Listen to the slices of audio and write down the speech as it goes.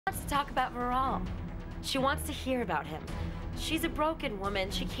wants to talk about Viral. She wants to hear about him. She's a broken woman.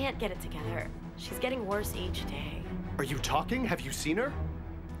 She can't get it together. She's getting worse each day. Are you talking? Have you seen her?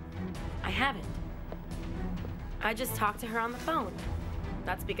 I haven't. I just talked to her on the phone.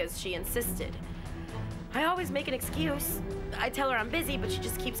 That's because she insisted. I always make an excuse. I tell her I'm busy, but she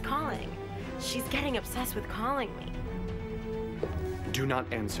just keeps calling. She's getting obsessed with calling me. Do not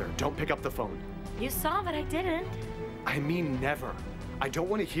answer. Don't pick up the phone. You saw that I didn't. I mean never. I don't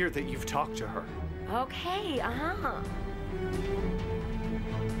want to hear that you've talked to her. Okay,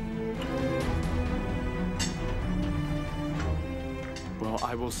 Well,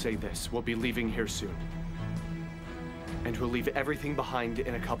 I will say this. We'll be leaving here soon. And we'll leave everything behind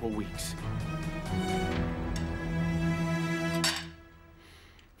in a couple weeks.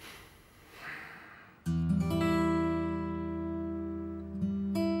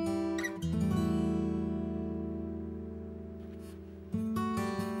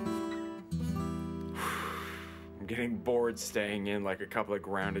 I'm getting bored staying in like a couple of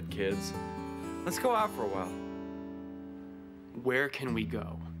grounded kids. Let's go out for a while. Where can we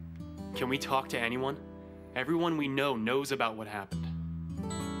go? Can we talk to anyone? Everyone we know knows about what happened.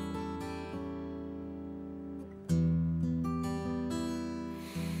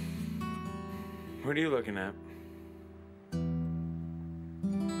 What are you looking at?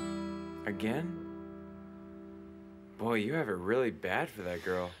 Again? Boy, you have it really bad for that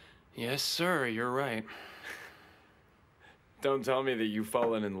girl. Yes, sir, you're right. Don't tell me that you've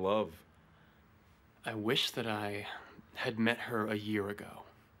fallen in love. I wish that I had met her a year ago.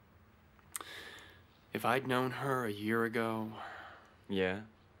 If I'd known her a year ago... Yeah?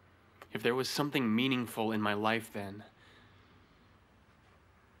 If there was something meaningful in my life then,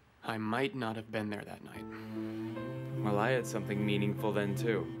 I might not have been there that night. Well, I had something meaningful then,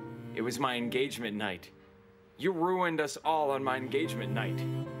 too. It was my engagement night. You ruined us all on my engagement night.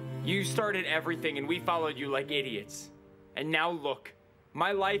 You started everything and we followed you like idiots. And now look,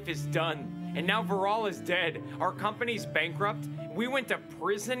 my life is done. And now Viral is dead. Our company's bankrupt. We went to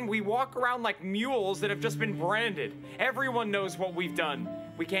prison. We walk around like mules that have just been branded. Everyone knows what we've done.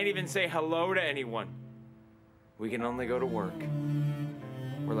 We can't even say hello to anyone. We can only go to work.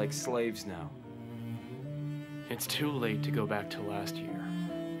 We're like slaves now. It's too late to go back to last year.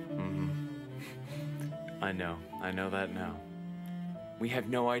 I know that now. We have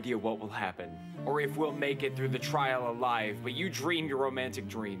no idea what will happen, or if we'll make it through the trial alive, but you dream your romantic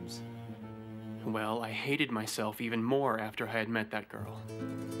dreams. Well, I hated myself even more after I had met that girl.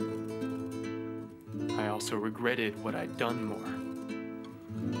 I also regretted what I'd done more.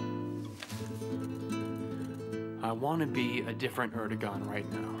 I want to be a different Erdogan right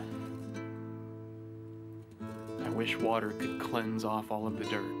now. I wish water could cleanse off all of the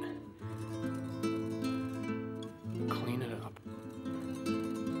dirt. Clean it up.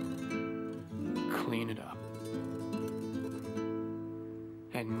 Clean it up.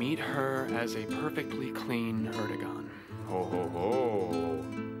 And meet her as a perfectly clean Erdogan. Ho ho ho.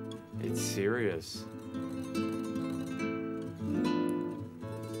 It's serious.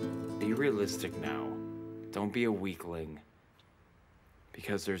 Be realistic now. Don't be a weakling.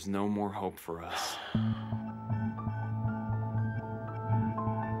 Because there's no more hope for us.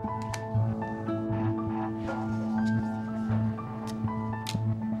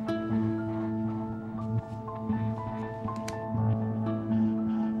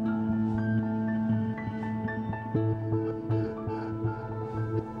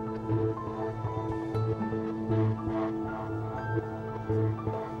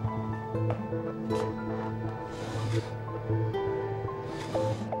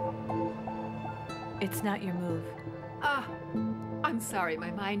 It's not your move. Ah, I'm sorry,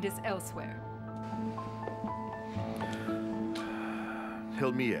 my mind is elsewhere.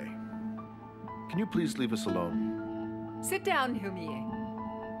 Hilmiye, can you please leave us alone? Sit down, Hilmiye.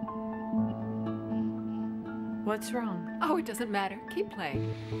 What's wrong? Oh, it doesn't matter. Keep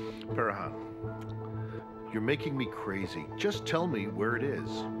playing. Parahan, you're making me crazy. Just tell me where it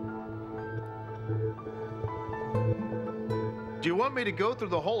is. Do you want me to go through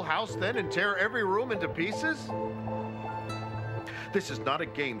the whole house then and tear every room into pieces? This is not a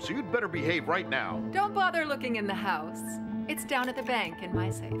game, so you'd better behave right now. Don't bother looking in the house. It's down at the bank in my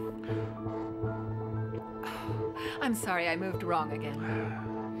safe. Oh, I'm sorry, I moved wrong again.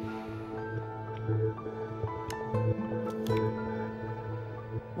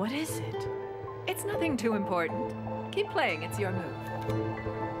 What is it? It's nothing too important. Keep playing, it's your move.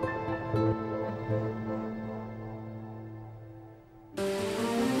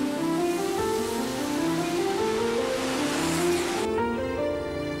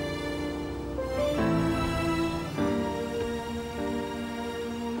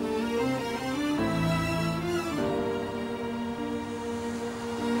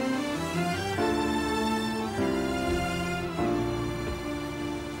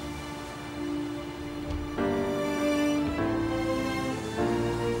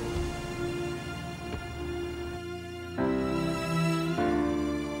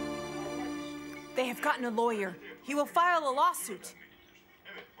 have gotten a lawyer. He will file a lawsuit.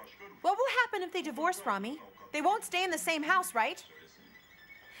 What will happen if they divorce, Rami? They won't stay in the same house, right?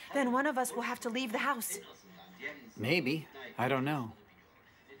 Then one of us will have to leave the house. Maybe. I don't know.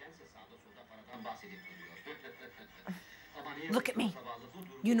 Look at me.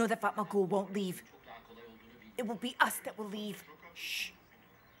 You know that Fatmagul won't leave. It will be us that will leave. Shh.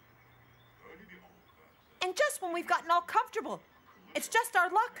 And just when we've gotten all comfortable, it's just our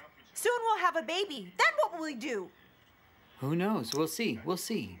luck. Soon we'll have a baby. Then what will we do? Who knows? We'll see. We'll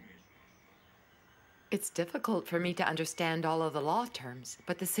see. It's difficult for me to understand all of the law terms,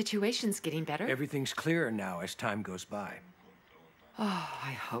 but the situation's getting better. Everything's clearer now as time goes by. Oh,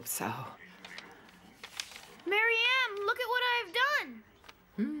 I hope so. Mariam, look at what I've done.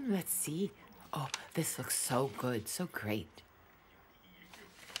 Let's see. Oh, this looks so good, so great.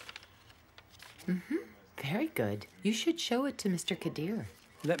 Very good. You should show it to Mr. Kadir.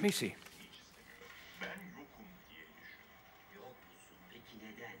 Let me see.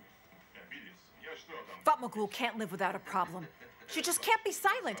 Fatmagul can't live without a problem. She just can't be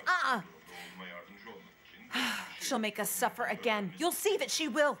silent. She'll make us suffer again. You'll see that she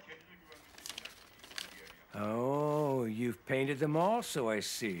will. Oh, you've painted them all, so I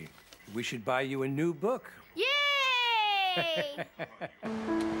see. We should buy you a new book. Yay!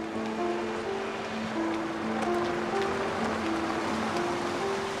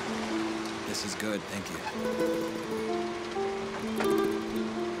 This is good, thank you.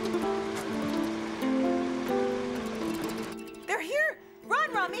 They're here!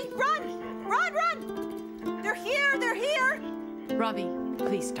 Run, Rami! Run! Run, run! They're here! They're here! Robbie,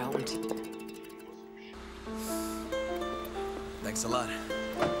 please don't. Thanks a lot.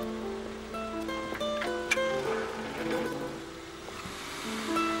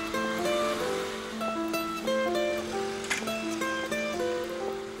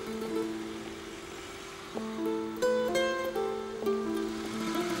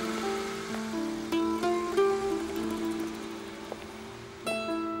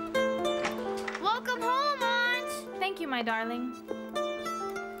 Welcome home, Aunt. Thank you, my darling.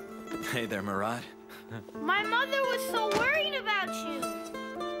 Hey there, Murat. My mother was so worried about you.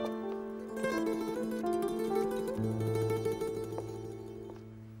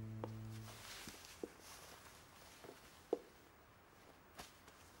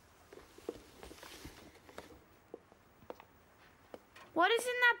 What is in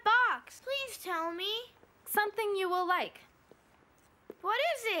that box? Please tell me. Something you will like. What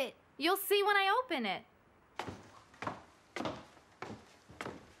is it? You'll see when I open it.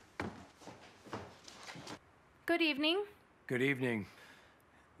 Good evening. Good evening.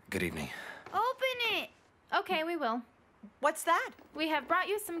 Good evening. Open it. Okay, we will. What's that? We have brought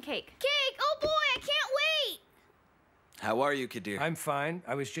you some cake. Cake! Oh boy, I can't wait! How are you, Kadir? I'm fine.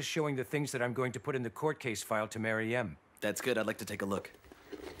 I was just showing the things that I'm going to put in the court case file to Mary M. That's good. I'd like to take a look.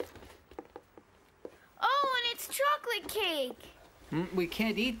 Oh, and it's chocolate cake. We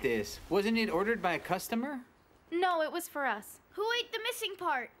can't eat this. Wasn't it ordered by a customer? No, it was for us. Who ate the missing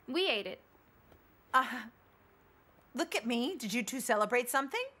part? We ate it. Look at me. Did you two celebrate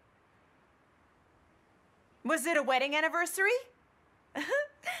something? Was it a wedding anniversary?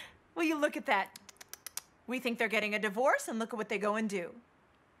 Well, you look at that. We think they're getting a divorce, and look at what they go and do.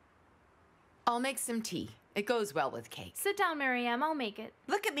 I'll make some tea. It goes well with cake. Sit down, Mariam. I'll make it.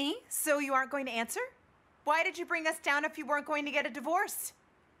 Look at me. So you aren't going to answer? Why did you bring us down if you weren't going to get a divorce?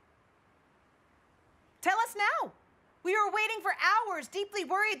 Tell us now. We were waiting for hours, deeply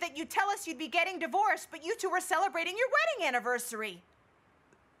worried that you'd tell us you'd be getting divorced, but you two were celebrating your wedding anniversary.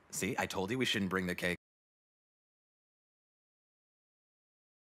 See, I told you we shouldn't bring the cake.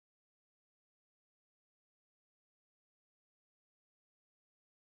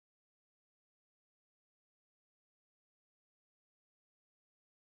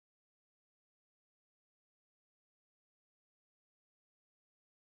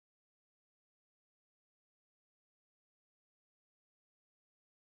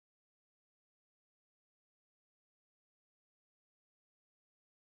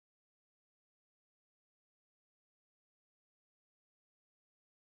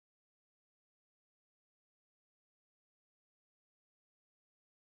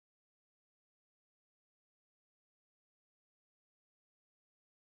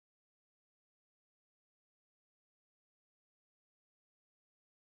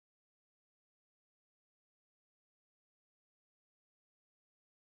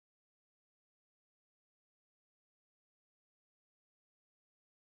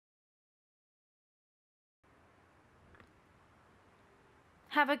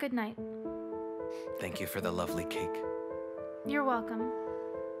 Have a good night. Thank you for the lovely cake. You're welcome.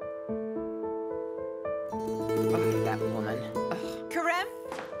 woman. Karem,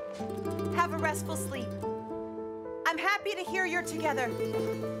 have a restful sleep. I'm happy to hear you're together.